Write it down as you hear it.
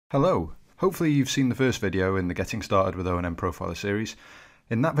Hello, hopefully you've seen the first video in the Getting Started with O&M Profiler series.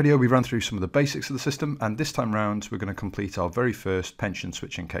 In that video we ran through some of the basics of the system, and this time round we're going to complete our very first pension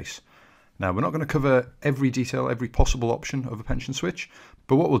switching case. Now we're not going to cover every detail, every possible option of a pension switch,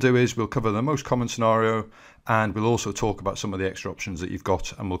 but what we'll do is we'll cover the most common scenario, and we'll also talk about some of the extra options that you've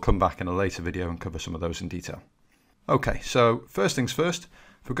got, and we'll come back in a later video and cover some of those in detail. Okay, so first things first,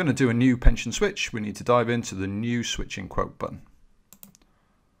 if we're going to do a new pension switch, we need to dive into the New Switching Quote button.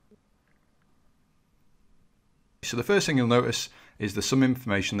 So the first thing you'll notice is there's some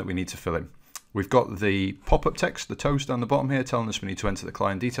information that we need to fill in. We've got the pop-up text, the toast down the bottom here, telling us we need to enter the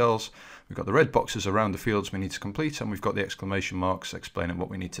client details. We've got the red boxes around the fields we need to complete, and we've got the exclamation marks explaining what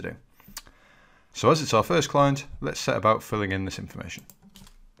we need to do. So as it's our first client, let's set about filling in this information.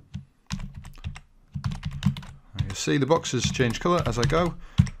 And you'll see the boxes change colour as I go.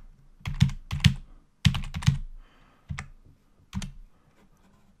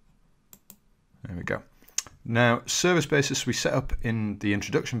 There we go. Now, service basis we set up in the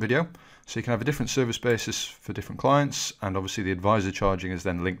introduction video, so you can have a different service basis for different clients, and obviously the advisor charging is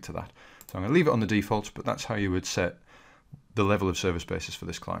then linked to that. So I'm going to leave it on the default, but that's how you would set the level of service basis for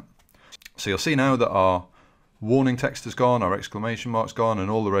this client. So you'll see now that our warning text has gone, our exclamation mark's gone,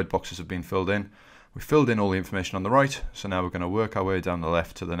 and all the red boxes have been filled in. We filled in all the information on the right, so now we're going to work our way down the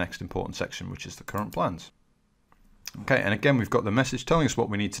left to the next important section, which is the current plans. Okay, and again we've got the message telling us what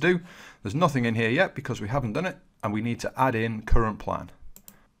we need to do. There's nothing in here yet because we haven't done it, and we need to add in current plan.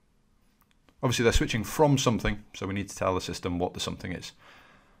 Obviously they're switching from something, so we need to tell the system what the something is.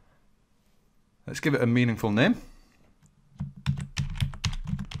 Let's give it a meaningful name,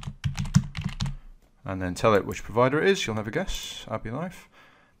 and then tell it which provider it is. You'll never guess. Happy life.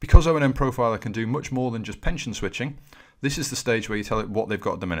 Because O&M Profiler can do much more than just pension switching, this is the stage where you tell it what they've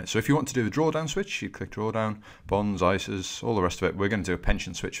got at the minute. So if you want to do the drawdown switch, you click drawdown, bonds, ISAs, all the rest of it. We're going to do a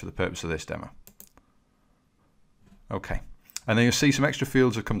pension switch for the purpose of this demo. Okay, and then you'll see some extra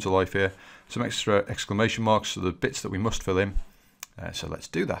fields have come to life here, some extra exclamation marks, so the bits that we must fill in. So let's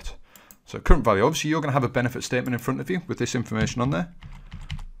do that. So current value, obviously you're going to have a benefit statement in front of you with this information on there.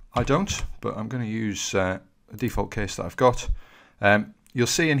 I don't, but I'm going to use a default case that I've got. You'll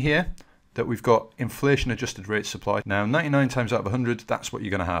see in here that we've got inflation adjusted rates supplied. Now 99 times out of 100, that's what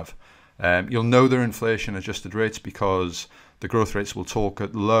you're going to have. You'll know they're inflation adjusted rates because the growth rates will talk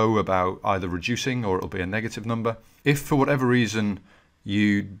at low about either reducing or it'll be a negative number. If for whatever reason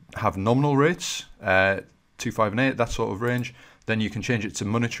you have nominal rates, 2, 5 and 8, that sort of range, then you can change it to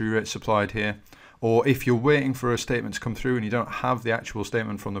monetary rates supplied here. Or if you're waiting for a statement to come through and you don't have the actual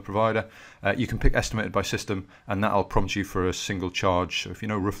statement from the provider, you can pick estimated by system, and that'll prompt you for a single charge. So if you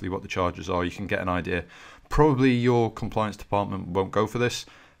know roughly what the charges are, you can get an idea. Probably your compliance department won't go for this,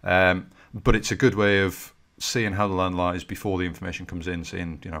 but it's a good way of seeing how the land lies before the information comes in,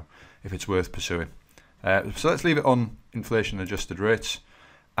 seeing if it's worth pursuing. So let's leave it on inflation adjusted rates,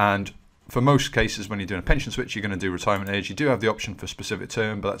 and for most cases, when you're doing a pension switch, you're going to do retirement age. You do have the option for specific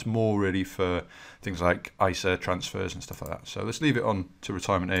term, but that's more really for things like ISA transfers and stuff like that. So let's leave it on to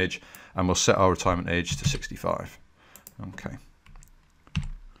retirement age, and we'll set our retirement age to 65. Okay.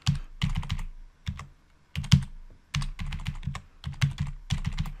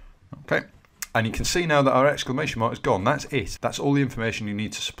 Okay. And you can see now that our exclamation mark is gone. That's it. That's all the information you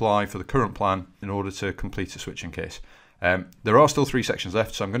need to supply for the current plan in order to complete a switching case. There are still 3 sections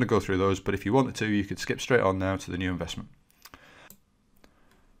left, so I'm going to go through those, but if you wanted to, you could skip straight on now to the new investment.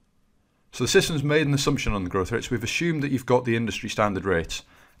 So the system's made an assumption on the growth rates. We've assumed that you've got the industry standard rates,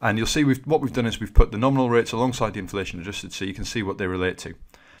 and you'll see what we've done is we've put the nominal rates alongside the inflation adjusted so you can see what they relate to.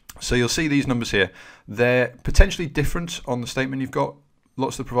 So you'll see these numbers here. They're potentially different on the statement you've got.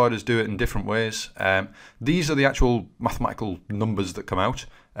 Lots of the providers do it in different ways. These are the actual mathematical numbers that come out,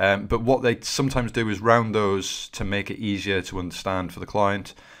 but what they sometimes do is round those to make it easier to understand for the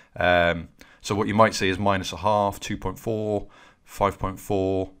client. So what you might see is -0.5, 2.4,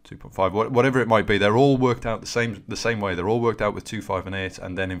 5.4, 2.5, whatever it might be. They're all worked out the same way. They're all worked out with 2, 5 and 8,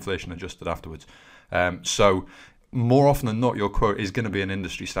 and then inflation adjusted afterwards. So more often than not, your quote is going to be an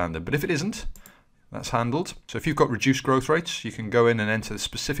industry standard, but if it isn't, that's handled. So if you've got reduced growth rates, you can go in and enter the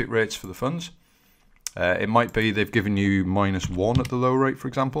specific rates for the funds. It might be they've given you -1 at the low rate, for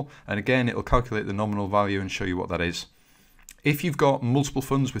example, and again it'll calculate the nominal value and show you what that is. If you've got multiple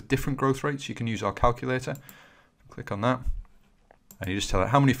funds with different growth rates, you can use our calculator. Click on that, and you just tell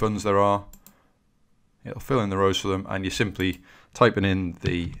it how many funds there are. It'll fill in the rows for them, and you're simply typing in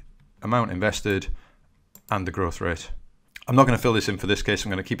the amount invested and the growth rate. I'm not going to fill this in for this case. I'm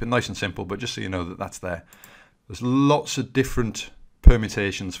going to keep it nice and simple, but just so you know that that's there. There's lots of different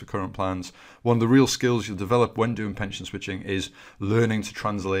permutations for current plans. One of the real skills you'll develop when doing pension switching is learning to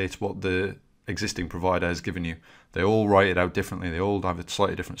translate what the existing provider has given you. They all write it out differently. They all have a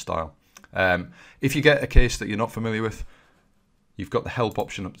slightly different style. If you get a case that you're not familiar with, you've got the help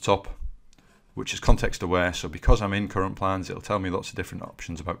option up the top, which is context aware. So because I'm in current plans, it'll tell me lots of different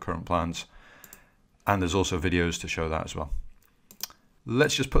options about current plans. And there's also videos to show that as well.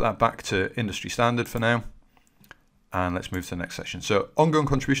 Let's just put that back to industry standard for now. And let's move to the next section. So ongoing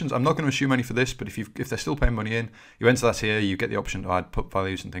contributions, I'm not going to assume any for this, but if they're still paying money in, you enter that here, you get the option to add put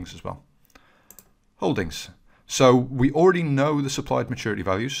values and things as well. Holdings. So we already know the supplied maturity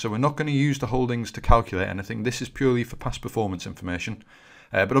values, so we're not going to use the holdings to calculate anything. This is purely for past performance information.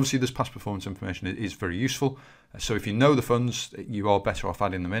 But obviously this past performance information is very useful. So if you know the funds, you are better off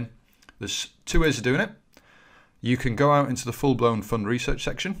adding them in. There's two ways of doing it. You can go out into the full-blown fund research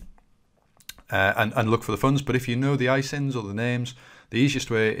section and look for the funds. But if you know the ISINs or the names, the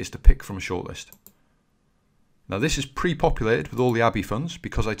easiest way is to pick from a shortlist. Now this is pre-populated with all the ABI funds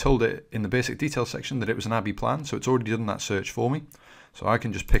because I told it in the basic details section that it was an ABI plan, so it's already done that search for me. So I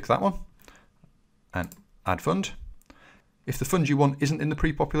can just pick that one and add fund. If the fund you want isn't in the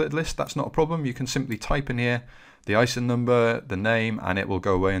pre-populated list, that's not a problem. You can simply type in here the ISIN number, the name, and it will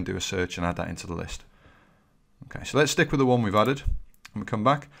go away and do a search and add that into the list. Okay, so let's stick with the one we've added and we come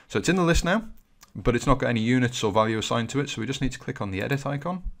back. So it's in the list now, but it's not got any units or value assigned to it, so we just need to click on the edit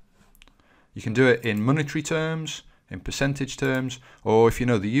icon. You can do it in monetary terms, in percentage terms, or if you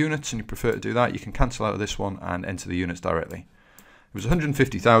know the units and you prefer to do that, you can cancel out of this one and enter the units directly. It was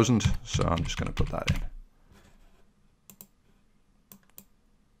 150,000, so I'm just going to put that in.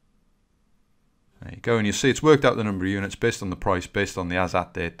 There you go, and you see it's worked out the number of units based on the price, based on the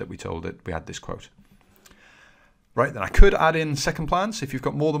as-at date that we told it we had this quote. Right, then I could add in second plans. If you've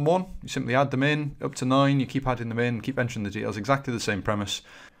got more than one, you simply add them in, up to 9, you keep adding them in, keep entering the details, exactly the same premise.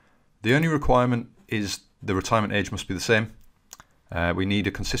 The only requirement is the retirement age must be the same. We need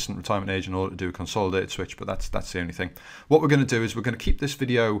a consistent retirement age in order to do a consolidated switch, but that's the only thing. What we're going to do is we're going to keep this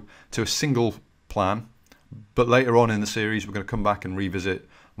video to a single plan, but later on in the series we're going to come back and revisit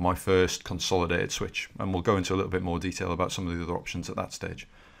my first consolidated switch, and we'll go into a little bit more detail about some of the other options at that stage.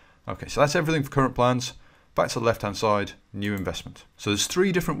 Okay, so that's everything for current plans. Back to the left hand side, new investment. So there's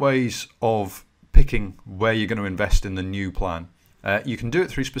 3 different ways of picking where you're going to invest in the new plan. You can do it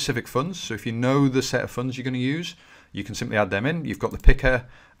through specific funds. So if you know the set of funds you're going to use, you can simply add them in. You've got the picker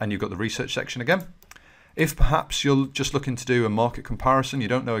and you've got the research section again. If perhaps you're just looking to do a market comparison, you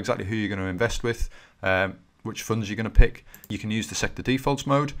don't know exactly who you're going to invest with, which funds you're going to pick, you can use the sector defaults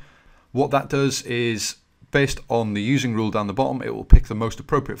mode. What that does is, based on the using rule down the bottom, it will pick the most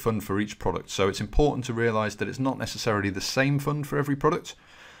appropriate fund for each product. So it's important to realize that it's not necessarily the same fund for every product.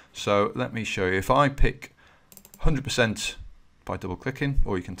 So let me show you. If I pick 100% by double clicking,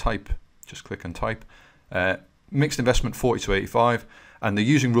 or you can type, just click and type, mixed investment 40 to 85, and the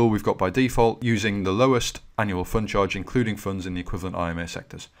using rule we've got by default using the lowest annual fund charge, including funds in the equivalent IMA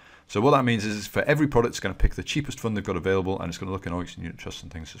sectors. So what that means is for every product, it's going to pick the cheapest fund they've got available, and it's going to look in OEX and unit trusts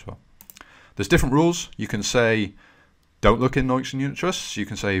and things as well. There's different rules. You can say don't look in OEX and unit trusts. You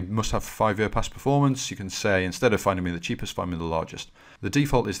can say must have 5-year past performance. You can say instead of finding me the cheapest, find me the largest. The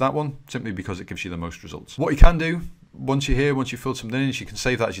default is that one, simply because it gives you the most results. What you can do, once you're here, once you've filled something in, is you can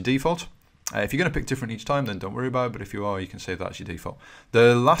save that as your default. If you're going to pick different each time, then don't worry about it, but if you are, you can save that as your default.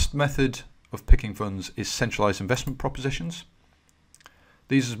 The last method of picking funds is centralized investment propositions.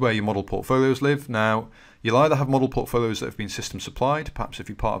 These is where your model portfolios live. Now, you'll either have model portfolios that have been system supplied, perhaps if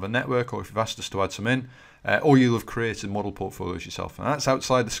you're part of a network or if you've asked us to add some in, or you'll have created model portfolios yourself. And that's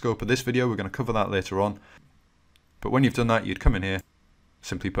outside the scope of this video. We're going to cover that later on. But when you've done that, you'd come in here,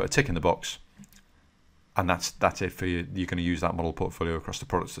 simply put a tick in the box, and that's it for you. You're going to use that model portfolio across the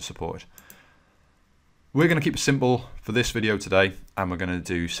products to support it. We're going to keep it simple for this video today, and we're going to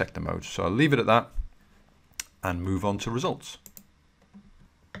do sector mode. So I'll leave it at that and move on to results.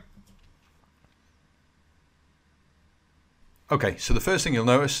 Okay, so the first thing you'll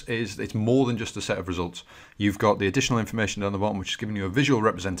notice is it's more than just a set of results. You've got the additional information down the bottom, which is giving you a visual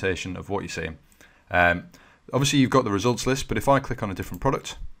representation of what you're seeing. Obviously, you've got the results list, but if I click on a different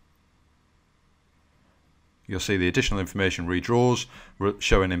product, you'll see the additional information redraws,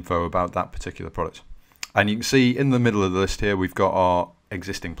 showing info about that particular product. And you can see in the middle of the list here, we've got our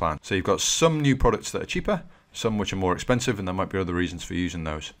existing plan. So you've got some new products that are cheaper, some which are more expensive, and there might be other reasons for using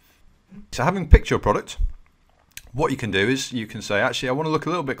those. So having picked your product, what you can do is you can say, actually, I want to look a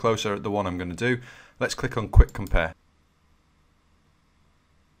little bit closer at the one I'm going to do. Let's click on Quick Compare.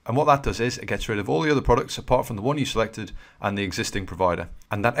 And what that does is it gets rid of all the other products apart from the one you selected and the existing provider.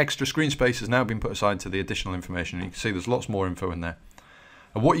 And that extra screen space has now been put aside to the additional information. You can see there's lots more info in there.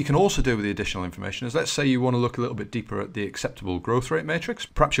 And what you can also do with the additional information is, let's say you want to look a little bit deeper at the acceptable growth rate matrix.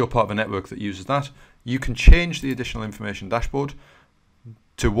 Perhaps you're part of a network that uses that. You can change the additional information dashboard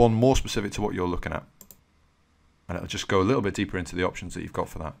to one more specific to what you're looking at. And it'll just go a little bit deeper into the options that you've got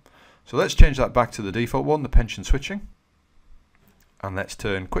for that. So let's change that back to the default one, the pension switching. And let's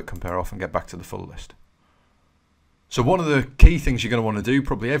turn quick compare off and get back to the full list. So one of the key things you're going to want to do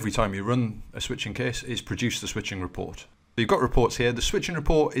probably every time you run a switching case is produce the switching report. You've got reports here. The switching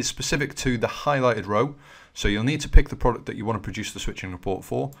report is specific to the highlighted row. So you'll need to pick the product that you want to produce the switching report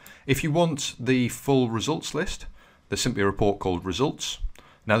for. If you want the full results list, there's simply a report called results.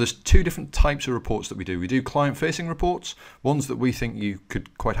 Now there's two different types of reports that we do. We do client-facing reports, ones that we think you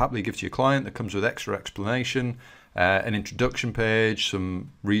could quite happily give to your client that comes with extra explanation, an introduction page,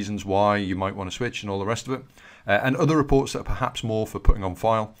 some reasons why you might want to switch and all the rest of it. And other reports that are perhaps more for putting on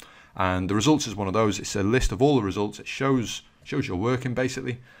file. And the results is one of those. It's a list of all the results. It shows your working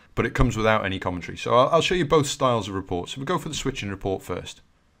basically, but it comes without any commentary. So I'll show you both styles of reports. So we'll go for the switching report first.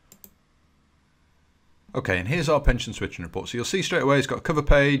 Okay, and here's our pension switching report. So you'll see straight away it's got a cover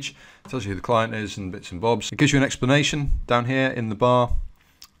page, tells you who the client is and bits and bobs. It gives you an explanation down here in the bar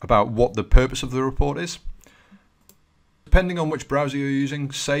about what the purpose of the report is. Depending on which browser you're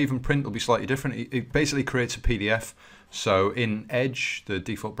using, save and print will be slightly different. It basically creates a PDF. So in Edge, the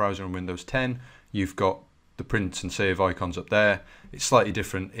default browser on Windows 10, you've got the print and save icons up there. It's slightly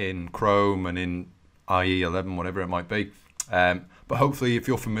different in Chrome and in IE 11, whatever it might be. But hopefully if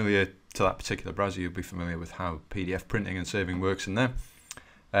you're familiar to that particular browser, you'll be familiar with how PDF printing and saving works in there.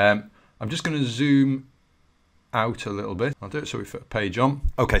 I'm just going to zoom out a little bit. I'll do it so we fit a page on.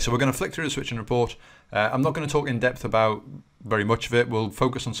 Okay, so we're going to flick through the switching report. I'm not going to talk in depth about very much of it. We'll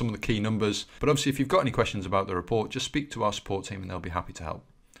focus on some of the key numbers. But obviously, if you've got any questions about the report, just speak to our support team and they'll be happy to help.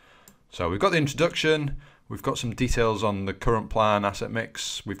 So we've got the introduction. We've got some details on the current plan, asset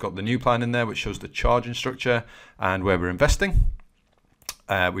mix. We've got the new plan in there, which shows the charging structure and where we're investing.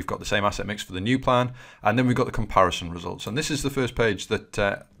 We've got the same asset mix for the new plan, and then we've got the comparison results. And this is the first page that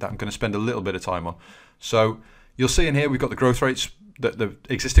I'm going to spend a little bit of time on. So you'll see in here we've got the growth rates that the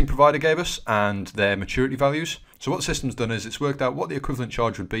existing provider gave us and their maturity values. So what the system's done is it's worked out what the equivalent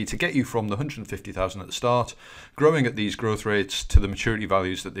charge would be to get you from the 150,000 at the start, growing at these growth rates to the maturity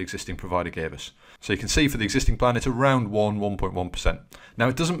values that the existing provider gave us. So you can see for the existing plan it's around 1.1%. Now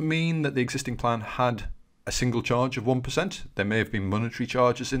it doesn't mean that the existing plan had a single charge of 1%. There may have been monetary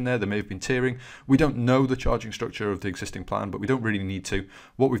charges in there, there may have been tiering. We don't know the charging structure of the existing plan, but we don't really need to.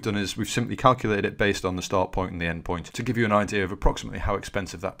 What we've done is we've simply calculated it based on the start point and the end point to give you an idea of approximately how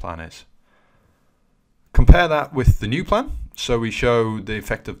expensive that plan is. Compare that with the new plan. So we show the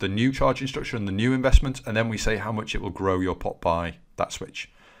effect of the new charging structure and the new investment, and then we say how much it will grow your pot by that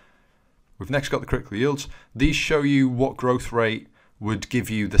switch. We've next got the critical yields. These show you what growth rate would give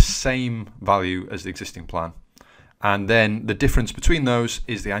you the same value as the existing plan. And then the difference between those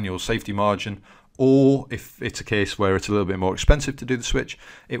is the annual safety margin, or if it's a case where it's a little bit more expensive to do the switch,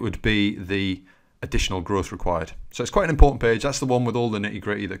 it would be the additional growth required. So it's quite an important page. That's the one with all the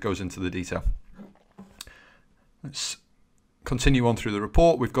nitty-gritty that goes into the detail. Let's continue on through the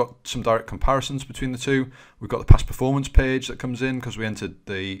report. We've got some direct comparisons between the two. We've got the past performance page that comes in because we entered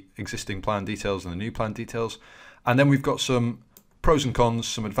the existing plan details and the new plan details. And then we've got some pros and cons,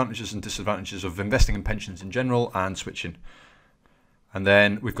 some advantages and disadvantages of investing in pensions in general and switching. And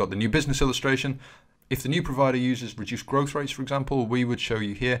then we've got the new business illustration. If the new provider uses reduced growth rates, for example, we would show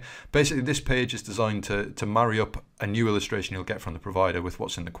you here. Basically, this page is designed to marry up a new illustration you'll get from the provider with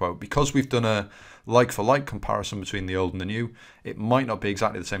what's in the quote. Because we've done a like-for-like comparison between the old and the new, it might not be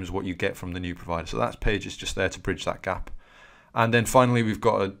exactly the same as what you get from the new provider. So that page is just there to bridge that gap. And then finally, we've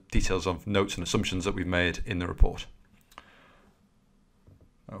got details of notes and assumptions that we've made in the report.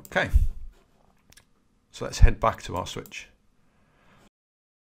 Okay, so let's head back to our switch.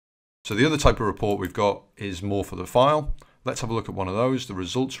 So the other type of report we've got is more for the file. Let's have a look at one of those, the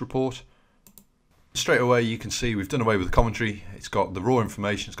results report. Straight away you can see we've done away with the commentary. It's got the raw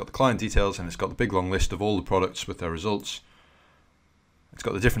information, it's got the client details, and it's got the big long list of all the products with their results. It's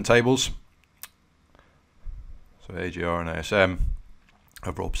got the different tables, so AGR and ASM,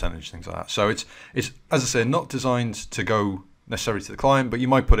 overall percentage, things like that. So it's as I say, not designed to go necessarily to the client, but you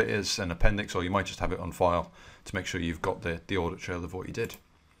might put it as an appendix, or you might just have it on file to make sure you've got the audit trail of what you did.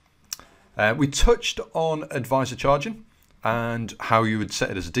 We touched on advisor charging and how you would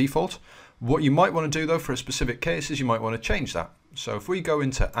set it as a default. What you might want to do though for a specific case is you might want to change that. So if we go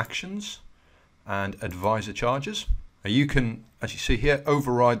into actions and advisor charges, you can, as you see here,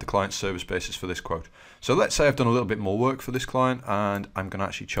 override the client service basis for this quote. So let's say I've done a little bit more work for this client and I'm going to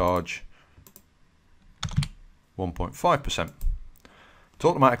actually charge 1.5%. to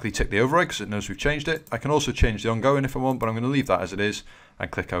automatically tick the override because it knows we've changed it. I can also change the ongoing if I want, but I'm going to leave that as it is and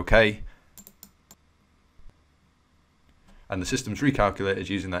click OK. And the system's recalculated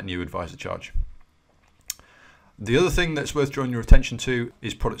using that new advisor charge. The other thing that's worth drawing your attention to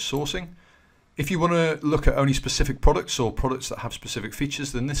is product sourcing. If you want to look at only specific products or products that have specific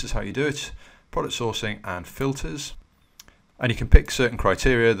features, then this is how you do it. Product sourcing and filters. And you can pick certain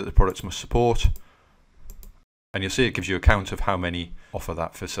criteria that the products must support. And you'll see it gives you a count of how many offer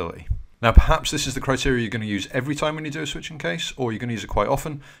that facility. Now perhaps this is the criteria you're going to use every time when you do a switching case, or you're going to use it quite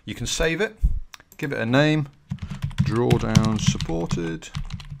often. You can save it, give it a name, drawdown supported.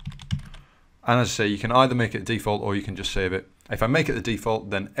 And as I say, you can either make it default or you can just save it. If I make it the default,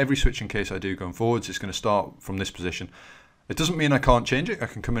 then every switching case I do going forwards is going to start from this position. It doesn't mean I can't change it. I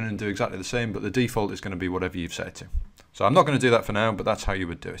can come in and do exactly the same, but the default is going to be whatever you've set it to. So I'm not going to do that for now, but that's how you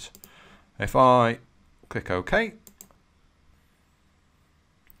would do it. If I click OK,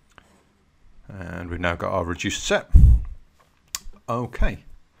 and we've now got our reduced set. Okay.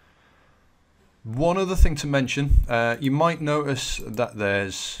 One other thing to mention, you might notice that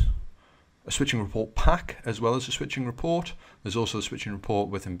there's a switching report pack as well as a switching report. There's also a switching report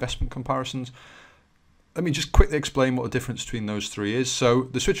with investment comparisons. Let me just quickly explain what the difference between those three is. So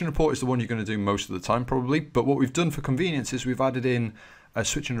the switching report is the one you're going to do most of the time probably, but what we've done for convenience is we've added in a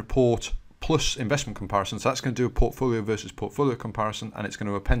switching report plus investment comparison. So that's going to do a portfolio versus portfolio comparison, and it's going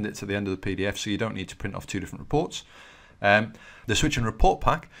to append it to the end of the PDF, so you don't need to print off two different reports. The switching report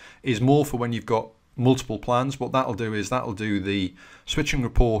pack is more for when you've got multiple plans. What that'll do is that'll do the switching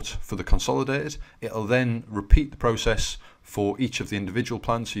report for the consolidated. It'll then repeat the process for each of the individual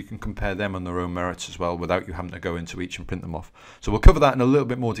plans, so you can compare them on their own merits as well without you having to go into each and print them off. So we'll cover that in a little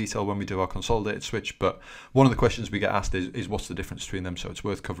bit more detail when we do our consolidated switch, but one of the questions we get asked is what's the difference between them, so it's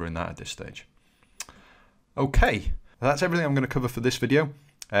worth covering that at this stage. Okay, that's everything I'm going to cover for this video.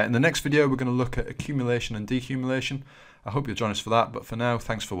 In the next video we're going to look at accumulation and decumulation. I hope you'll join us for that, but for now,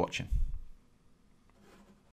 thanks for watching.